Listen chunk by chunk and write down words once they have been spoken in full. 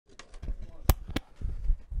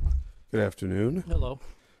Good afternoon. Hello.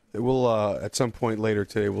 We'll at some point later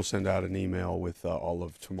today we'll send out an email with all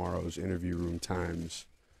of tomorrow's interview room times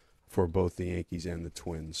for both the Yankees and the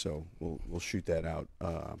Twins. So we'll shoot that out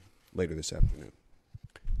later this afternoon.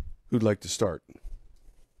 Who'd like to start?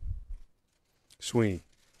 Sweeney.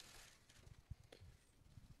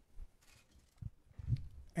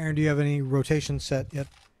 Aaron, do you have any rotation set yet?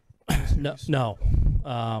 No.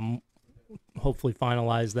 Hopefully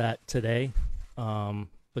finalize that today,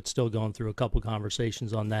 but still going through a couple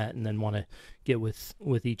conversations on that, and then want to get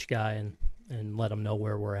with each guy and let them know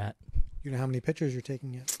where we're at. You know how many pitchers you're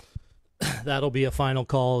taking yet? That'll be a final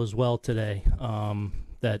call as well today.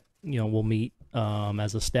 That we'll meet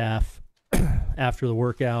as a staff after the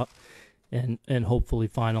workout, and hopefully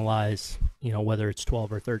finalize whether it's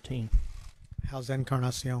 12 or 13. How's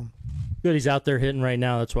Encarnacion? Good. He's out there hitting right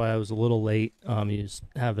now. That's why I was a little late. He's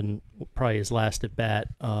having probably his last at bat.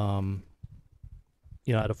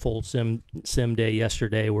 Had a full sim day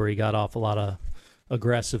yesterday where he got off a lot of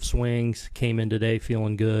aggressive swings. Came in today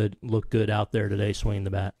feeling good. Looked good out there today swinging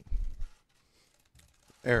the bat.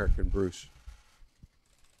 Eric and Bruce.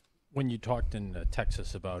 When you talked in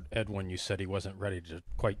Texas about Edwin, you said he wasn't ready to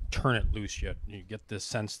quite turn it loose yet. You get this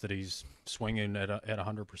sense that he's swinging at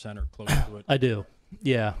 100% or close to it? I do,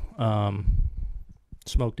 yeah.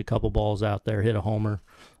 Smoked a couple balls out there, hit a homer.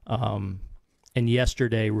 And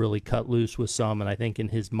yesterday really cut loose with some, and I think in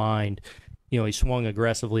his mind, he swung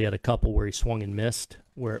aggressively at a couple where he swung and missed,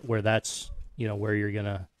 where that's, where you're going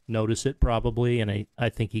to notice it probably, and I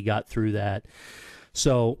think he got through that.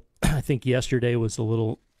 So I think yesterday was a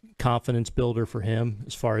little confidence builder for him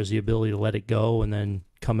as far as the ability to let it go, and then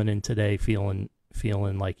coming in today feeling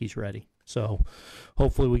like he's ready. So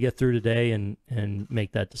hopefully we get through today and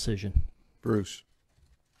make that decision. Bruce.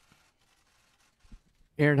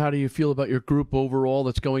 Aaron, how do you feel about your group overall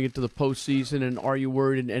that's going into the postseason, and are you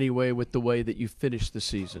worried in any way with the way that you finished the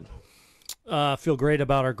season? I feel great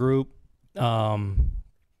about our group. You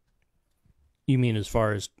mean as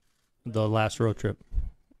far as the last road trip?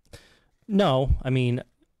 No, I mean,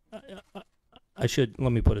 let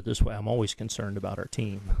me put it this way. I'm always concerned about our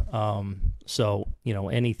team. So,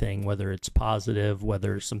 anything, whether it's positive,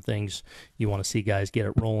 whether some things you want to see guys get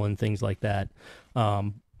it rolling, things like that.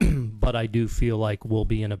 But I do feel like we'll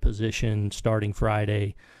be in a position starting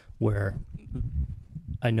Friday where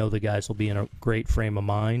I know the guys will be in a great frame of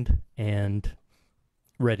mind and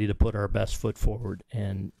ready to put our best foot forward.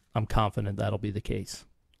 And I'm confident that'll be the case.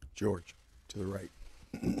 George, to the right.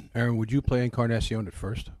 Aaron, would you play Encarnacion at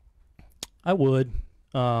first? I would.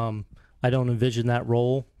 I don't envision that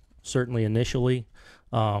role, certainly initially.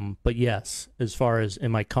 But yes, as far as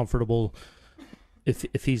am I comfortable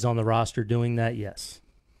if he's on the roster doing that, yes.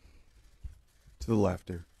 To the left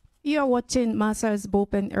there. You're watching Masa's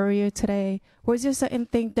bullpen earlier today. Was there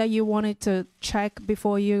anything that you wanted to check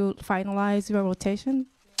before you finalize your rotation?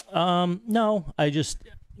 No, I just,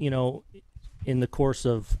 in the course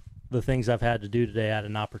of the things I've had to do today, I had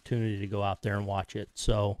an opportunity to go out there and watch it.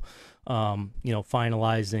 So,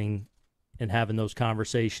 finalizing and having those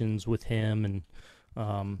conversations with him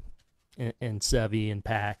and Sevy and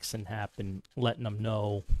Pax and Hap and letting them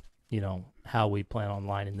know, how we plan on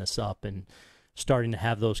lining this up and starting to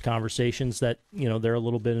have those conversations that, they're a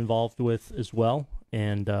little bit involved with as well.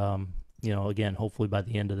 And, again, hopefully by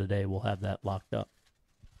the end of the day, we'll have that locked up.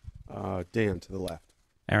 Dan, to the left.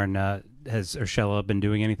 Aaron, has Urshela been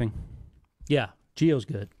doing anything? Yeah, Gio's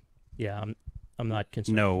good. Yeah, I'm not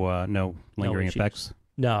concerned. No lingering effects?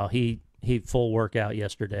 No, he full workout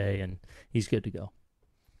yesterday, and he's good to go.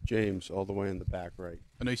 James, all the way in the back right.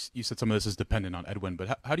 I know you said some of this is dependent on Edwin,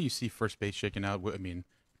 but how do you see first base shaking out? I mean,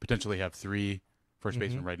 potentially have 3 first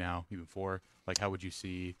basemen right now, even 4. Like, how would you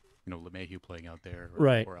see, LeMahieu playing out there or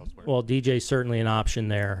elsewhere? Well, DJ's certainly an option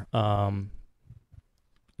there.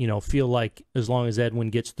 Feel like as long as Edwin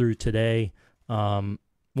gets through today,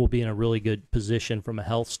 we'll be in a really good position from a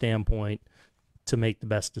health standpoint to make the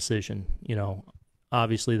best decision.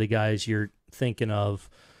 Obviously the guys you're thinking of,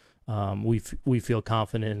 we feel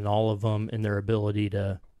confident in all of them and their ability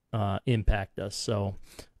to impact us. So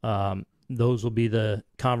those will be the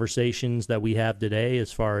conversations that we have today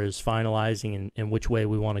as far as finalizing and which way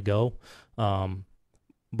we want to go.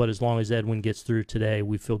 But as long as Edwin gets through today,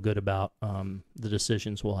 we feel good about the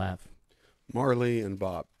decisions we'll have. Marley and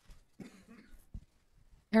Bob.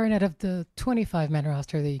 Aaron, out of the 25-man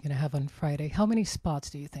roster that you're going to have on Friday, how many spots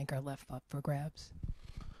do you think are left up for grabs?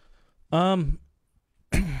 Well,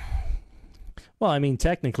 I mean,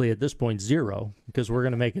 technically at this point, 0, because we're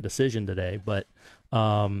going to make a decision today. But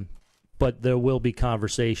there will be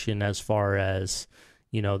conversation as far as,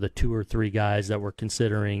 the 2 or 3 guys that we're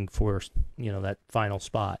considering for, that final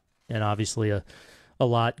spot. and obviously a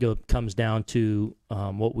lot comes down to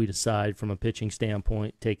what we decide from a pitching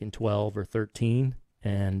standpoint, taking 12 or 13,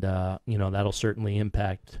 and that'll certainly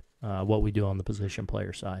impact what we do on the position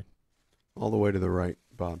player side. All the way to the right,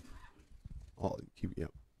 Bob.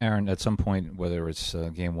 Yep. Aaron, at some point, whether it's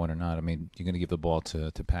game one or not, I mean, you're going to give the ball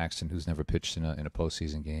to Paxton, who's never pitched in a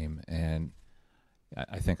postseason game, and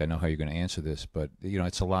I think I know how you're going to answer this, but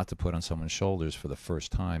it's a lot to put on someone's shoulders for the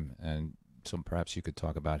first time, and so perhaps you could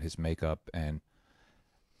talk about his makeup and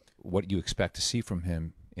what you expect to see from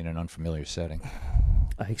him in an unfamiliar setting.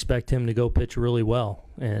 I expect him to go pitch really well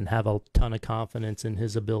and have a ton of confidence in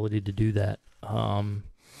his ability to do that.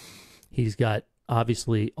 He's got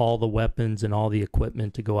obviously all the weapons and all the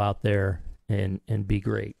equipment to go out there and be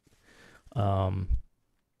great.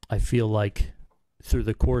 I feel like through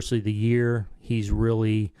the course of the year, he's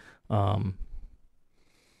really, I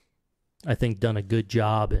think, done a good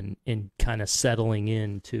job in kind of settling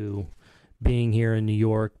into being here in New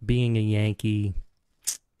York, being a Yankee.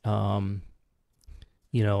 I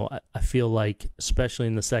feel like, especially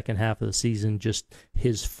in the second half of the season, just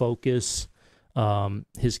his focus,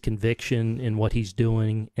 his conviction in what he's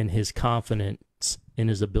doing, and his confidence in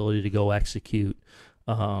his ability to go execute,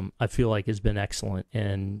 I feel like has been excellent.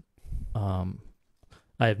 And I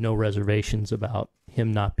have no reservations about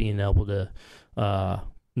him not being able to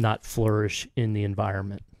not flourish in the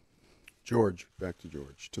environment. George, back to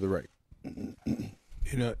George, to the right.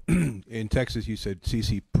 In Texas, you said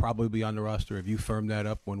CeCe probably be on the roster. Have you firmed that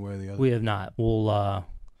up one way or the other? We have not. We'll.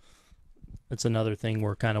 It's another thing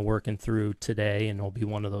we're kind of working through today, and it'll be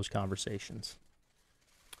one of those conversations.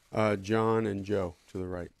 John and Joe, to the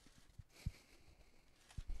right.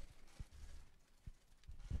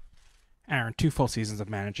 Aaron, 2 full seasons of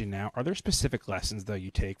managing now. Are there specific lessons, though,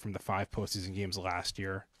 you take from the 5 postseason games last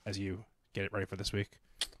year as you get it ready for this week?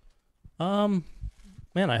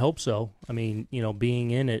 Man, I hope so. I mean,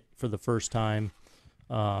 being in it for the first time,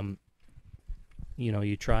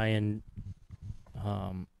 you try and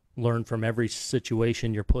learn from every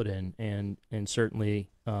situation you're put in, and certainly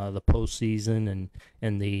the postseason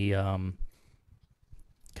and the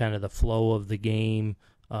kind of the flow of the game,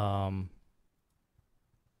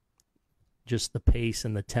 just the pace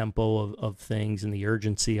and the tempo of things and the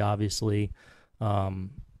urgency, obviously. I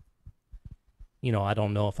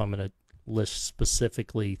don't know if I'm going to list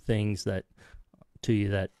specifically things that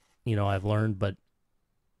I've learned, but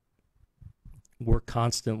we're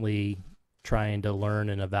constantly trying to learn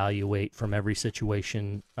and evaluate from every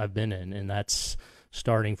situation I've been in, and that's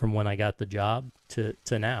starting from when I got the job to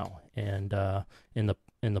now, and in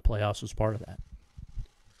the playoffs was part of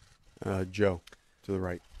that. Joe, to the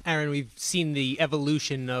right. Aaron, we've seen the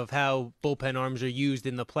evolution of how bullpen arms are used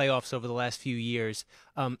in the playoffs over the last few years.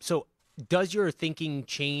 So does your thinking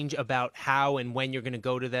change about how and when you're going to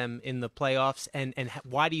go to them in the playoffs? And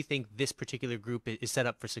why do you think this particular group is set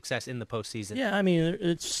up for success in the postseason? Yeah, I mean,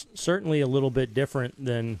 it's certainly a little bit different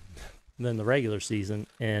than the regular season.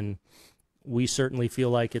 And we certainly feel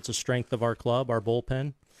like it's a strength of our club, our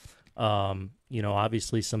bullpen.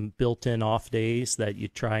 Obviously some built-in off days that you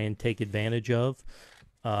try and take advantage of.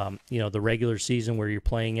 The regular season where you're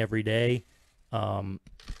playing every day,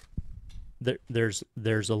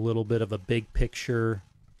 there's a little bit of a big picture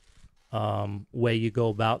way you go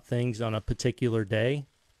about things on a particular day.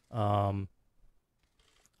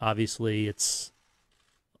 Obviously, it's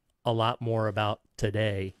a lot more about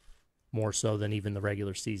today, more so than even the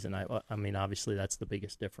regular season. I mean, obviously, that's the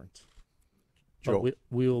biggest difference. But we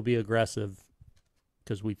will be aggressive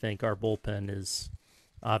because we think our bullpen is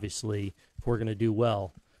obviously, if we're going to do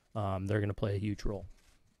well, they're going to play a huge role.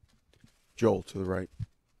 Joel, to the right.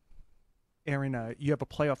 Aaron, you have a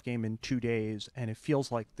playoff game in 2 days, and it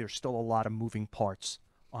feels like there's still a lot of moving parts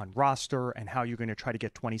on roster and how you're going to try to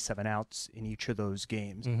get 27 outs in each of those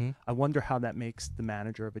games. Mm-hmm. I wonder how that makes the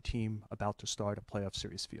manager of a team about to start a playoff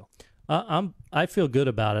series feel. I feel good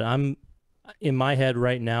about it. I'm in my head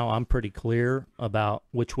right now. I'm pretty clear about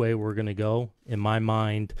which way we're going to go. In my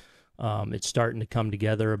mind, it's starting to come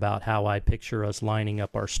together about how I picture us lining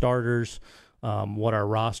up our starters, what our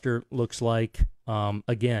roster looks like.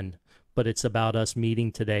 Again, but it's about us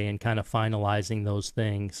meeting today and kind of finalizing those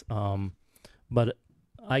things. But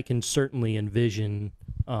I can certainly envision,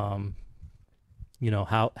 how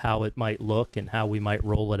it might look and how we might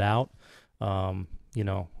roll it out.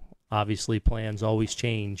 Obviously plans always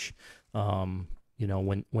change. When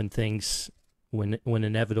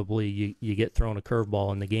inevitably you get thrown a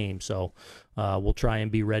curveball in the game. So we'll try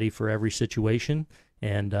and be ready for every situation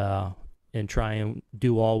and try and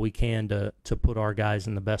do all we can to put our guys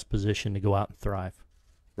in the best position to go out and thrive.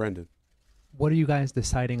 Brendan. What are you guys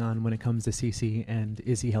deciding on when it comes to CC, and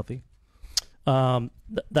is he healthy?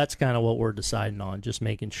 That's kind of what we're deciding on, just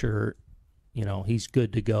making sure, he's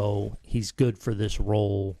good to go. He's good for this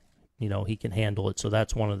role. He can handle it. So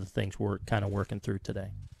that's one of the things we're kind of working through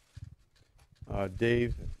today.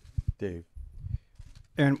 Dave.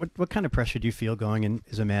 Aaron, what kind of pressure do you feel going in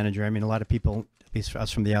as a manager? I mean, a lot of people, at least for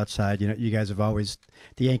us from the outside, you guys have always,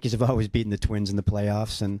 the Yankees have always beaten the Twins in the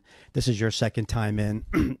playoffs, and this is your second time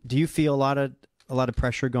in. Do you feel a lot of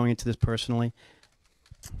pressure going into this personally?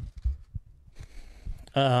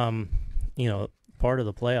 Part of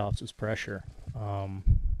the playoffs is pressure,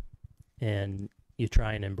 and you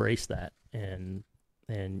try and embrace that and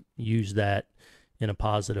use that in a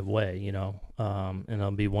positive way, and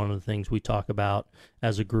it'll be one of the things we talk about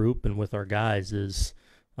as a group and with our guys is,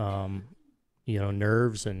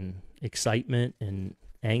 nerves and excitement and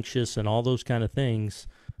anxious and all those kind of things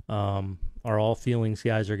are all feelings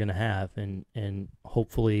guys are going to have, and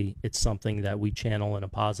hopefully it's something that we channel in a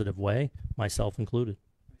positive way, myself included.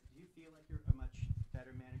 Do you feel like you're a much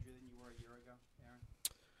better manager than you were a year ago,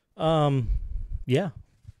 Aaron? Yeah,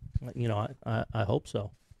 I hope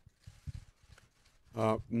so.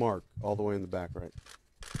 Mark, all the way in the back, right?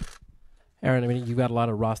 Aaron, I mean, you've got a lot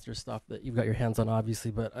of roster stuff that you've got your hands on, obviously,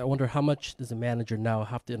 but I wonder how much does a manager now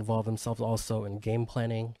have to involve himself also in game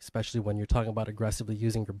planning, especially when you're talking about aggressively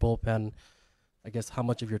using your bullpen? I guess how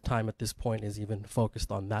much of your time at this point is even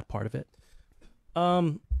focused on that part of it?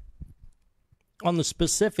 On the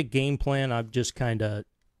specific game plan, I've just kind of,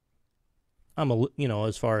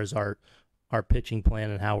 as far as our pitching plan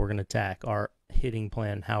and how we're going to attack, our hitting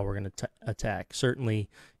plan, how we're going to attack. Certainly,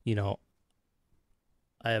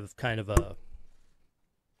 I have kind of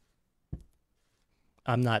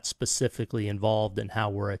I'm not specifically involved in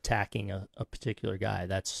how we're attacking a particular guy.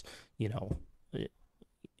 That's,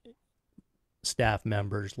 staff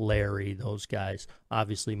members, Larry, those guys.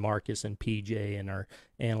 Obviously, Marcus and PJ and our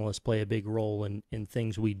analysts play a big role in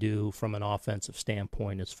things we do from an offensive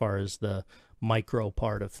standpoint as far as the micro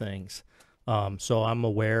part of things. So I'm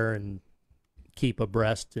aware and keep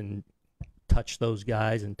abreast and touch those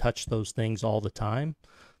guys and touch those things all the time.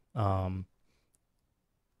 And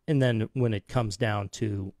then when it comes down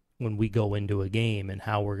to when we go into a game and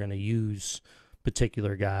how we're going to use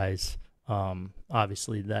particular guys,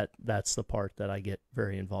 obviously that's the part that I get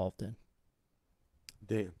very involved in.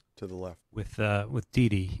 Dan, to the left. With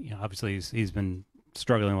Didi, obviously he's been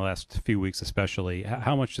struggling the last few weeks especially.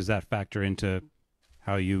 How much does that factor into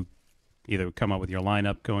how you either come up with your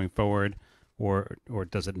lineup going forward, or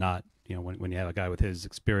does it not? When you have a guy with his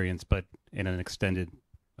experience, but in an extended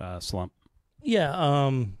slump. Yeah,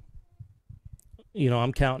 I'm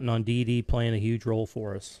counting on Didi playing a huge role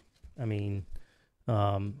for us. I mean,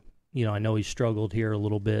 I know he struggled here a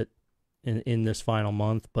little bit in this final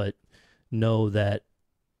month, but know that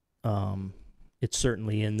it's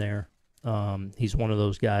certainly in there. He's one of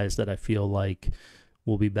those guys that I feel like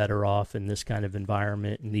will be better off in this kind of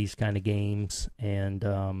environment, in these kind of games,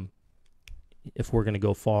 and if we're going to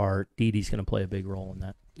go far, Didi's going to play a big role in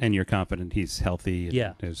that. And you're confident he's healthy? And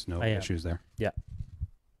yeah. There's no issues there? Yeah.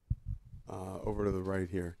 Over to the right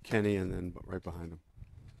here. Kenny, and then right behind him.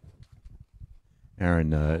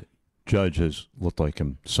 Aaron, Judge has looked like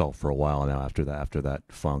himself for a while now after that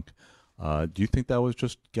funk. Do you think that was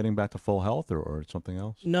just getting back to full health or something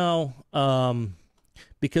else? No,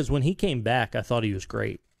 because when he came back, I thought he was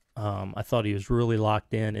great. I thought he was really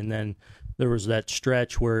locked in, and then there was that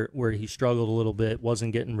stretch where he struggled a little bit,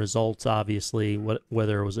 wasn't getting results, obviously,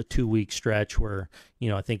 whether it was a 2-week stretch where,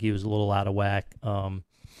 I think he was a little out of whack.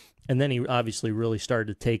 And then he obviously really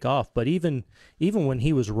started to take off. But even when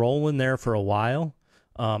he was rolling there for a while,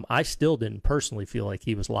 I still didn't personally feel like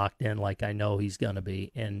he was locked in like I know he's going to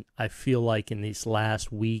be. And I feel like in these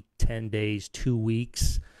last week, 10 days, 2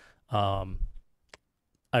 weeks,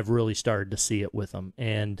 I've really started to see it with him.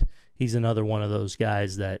 And he's another one of those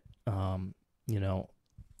guys that,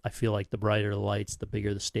 I feel like the brighter the lights, the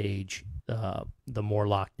bigger the stage, the more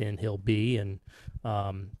locked in he'll be. And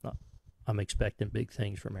I'm expecting big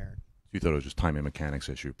things from Aaron. You thought it was just timing mechanics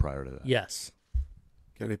issue prior to that? Yes.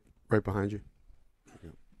 Kenny, right behind you.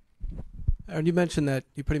 Aaron, you mentioned that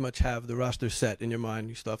you pretty much have the roster set in your mind.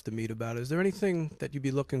 You still have to meet about it. Is there anything that you'd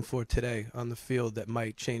be looking for today on the field that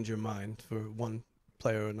might change your mind for one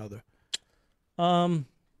player or another?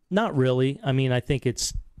 Not really. I mean, I think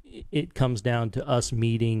it comes down to us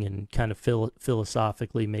meeting and kind of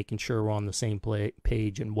philosophically making sure we're on the same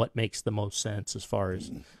page and what makes the most sense as far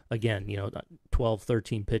as, again, 12,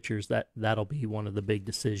 13 pitchers, that'll be one of the big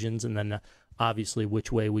decisions. And then obviously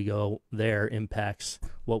which way we go there impacts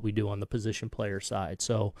what we do on the position player side.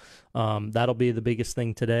 So that'll be the biggest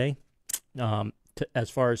thing today. As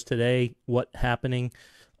far as today, what happening,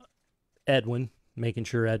 Edwin, making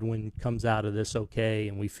sure Edwin comes out of this okay,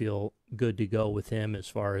 and we feel good to go with him as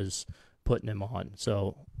far as putting him on.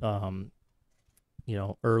 So,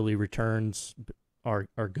 early returns are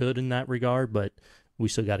good in that regard, but we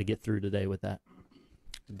still got to get through today with that.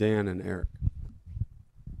 Dan and Eric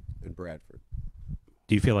and Bradford.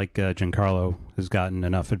 Do you feel like Giancarlo has gotten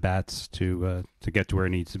enough at bats to get to where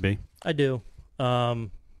he needs to be? I do.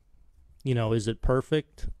 Is it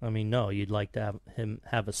perfect? I mean, no. You'd like to have him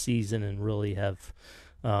have a season and really have,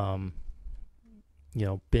 been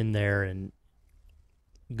there and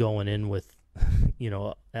going in with,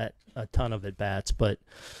 at a ton of at bats. But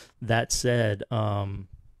that said, to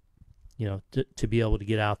be able to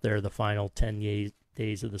get out there the final 10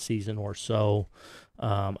 days of the season or so,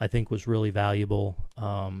 I think was really valuable.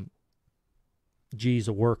 G's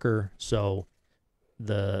a worker, so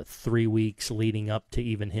the 3 weeks leading up to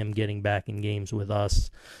even him getting back in games with us,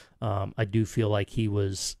 I do feel like he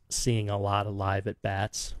was seeing a lot of live at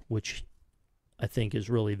bats, which I think is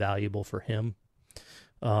really valuable for him.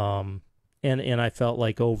 And I felt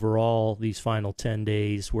like overall these final 10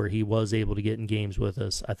 days where he was able to get in games with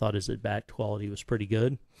us, I thought his at bat quality was pretty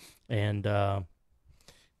good, and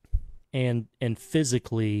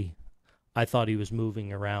physically, I thought he was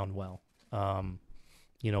moving around well.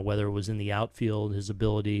 Whether it was in the outfield, his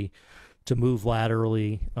ability to move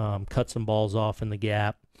laterally, cut some balls off in the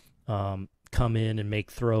gap, come in and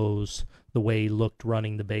make throws, the way he looked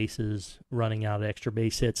running the bases, running out extra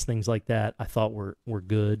base hits, things like that, I thought were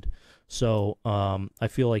good. So I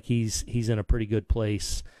feel like he's in a pretty good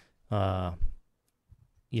place, heading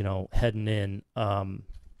in.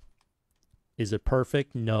 Is it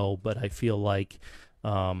perfect? No, but I feel like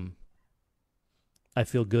I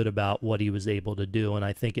feel good about what he was able to do, and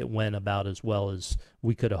I think it went about as well as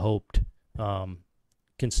we could have hoped,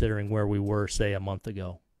 considering where we were, say, a month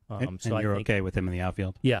ago. And you're okay with him in the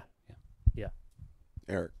outfield? Yeah.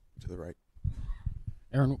 Eric, to the right.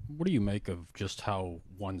 Aaron, what do you make of just how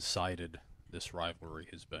one-sided this rivalry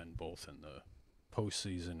has been, both in the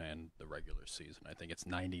postseason and the regular season? I think it's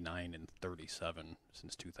 99-37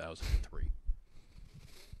 since 2003.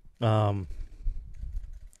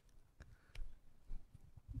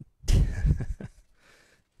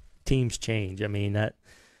 Teams change. I mean, that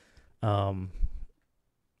all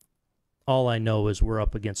I know is we're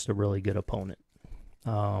up against a really good opponent.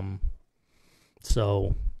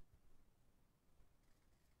 So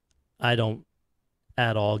I don't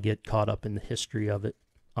at all get caught up in the history of it,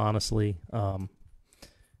 honestly,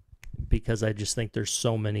 because I just think there's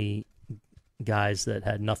so many guys that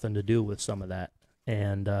had nothing to do with some of that.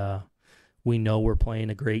 And we know we're playing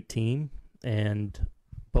a great team,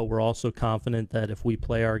 but we're also confident that if we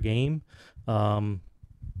play our game,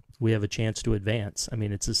 we have a chance to advance. I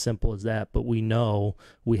mean, it's as simple as that, but we know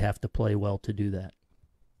we have to play well to do that.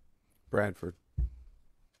 Bradford.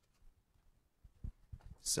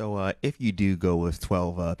 So if you do go with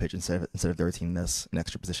 12 pitches instead of 13 this an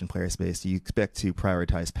extra position player space, do you expect to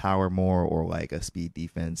prioritize power more or like a speed,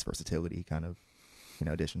 defense, versatility kind of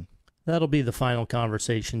addition? That'll be the final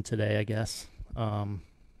conversation today, I guess.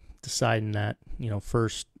 Deciding that,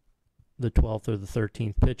 first the 12th or the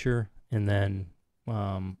 13th pitcher, and then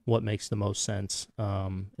what makes the most sense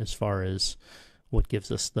as far as what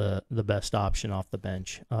gives us the best option off the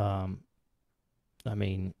bench. I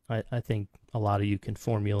mean, I think a lot of you can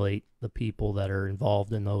formulate the people that are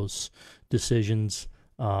involved in those decisions.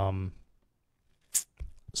 So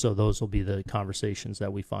those will be the conversations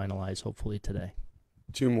that we finalize hopefully today.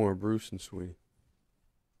 Two more, Bruce and Sweeney.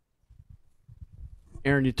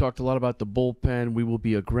 Aaron, you talked a lot about the bullpen. We will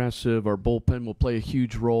be aggressive. Our bullpen will play a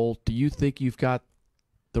huge role. Do you think you've got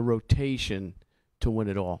the rotation to win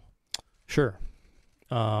it all? Sure.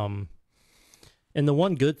 And the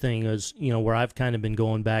one good thing is, where I've kind of been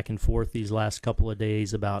going back and forth these last couple of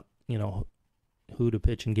days about, who to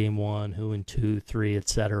pitch in game 1, who in 2, 3,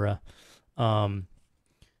 etc. I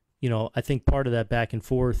think part of that back and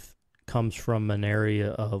forth comes from an area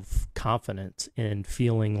of confidence and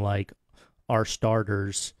feeling like our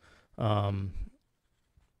starters, are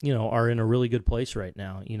in a really good place right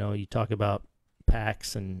now. You talk about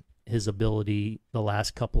Pax and his ability the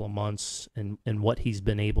last couple of months and what he's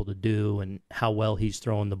been able to do and how well he's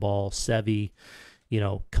throwing the ball. Sevy,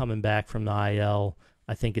 coming back from the IL,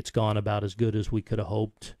 I think it's gone about as good as we could have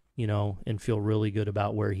hoped, and feel really good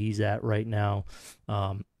about where he's at right now.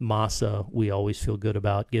 Massa, we always feel good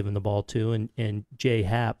about giving the ball to, and Jay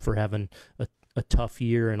Happ for having a tough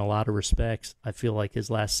year in a lot of respects. I feel like his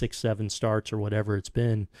last 6-7 starts or whatever it's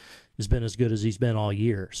been has been as good as he's been all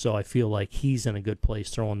year. So I feel like he's in a good place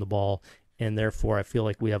throwing the ball, and therefore I feel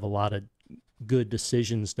like we have a lot of good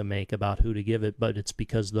decisions to make about who to give it, but it's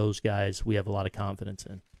because those guys we have a lot of confidence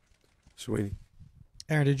in. Sweeney.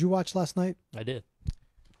 Aaron, did you watch last night? I did.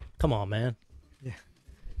 Come on, man. Yeah.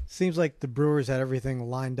 Seems like the Brewers had everything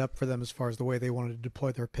lined up for them as far as the way they wanted to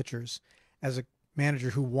deploy their pitchers. As a manager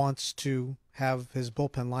who wants to have his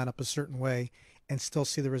bullpen line up a certain way and still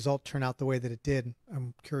see the result turn out the way that it did,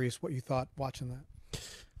 I'm curious what you thought watching that.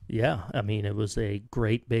 Yeah, I mean, it was a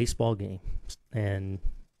great baseball game, and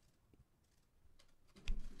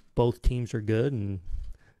both teams are good, and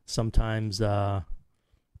sometimes, there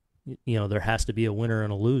has to be a winner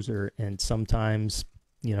and a loser, and sometimes,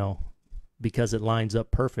 because it lines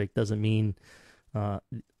up perfect doesn't mean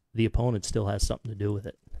the opponent still has something to do with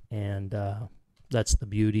it. And that's the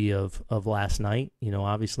beauty of last night.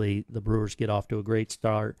 Obviously the Brewers get off to a great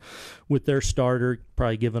start with their starter,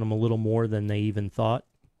 probably giving them a little more than they even thought.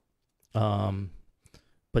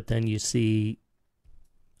 But then you see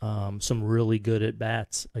some really good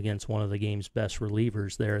at-bats against one of the game's best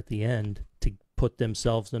relievers there at the end to put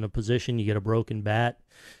themselves in a position. You get a broken bat.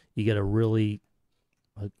 You get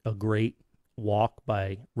a great walk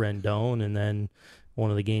by Rendon, and then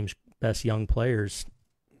one of the game's best young players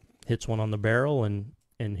hits one on the barrel, and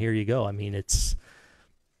here you go. I mean, it's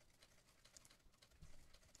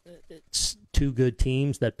two good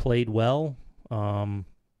teams that played well,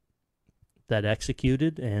 that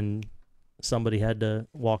executed, and somebody had to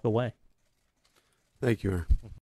walk away. Thank you, Aaron.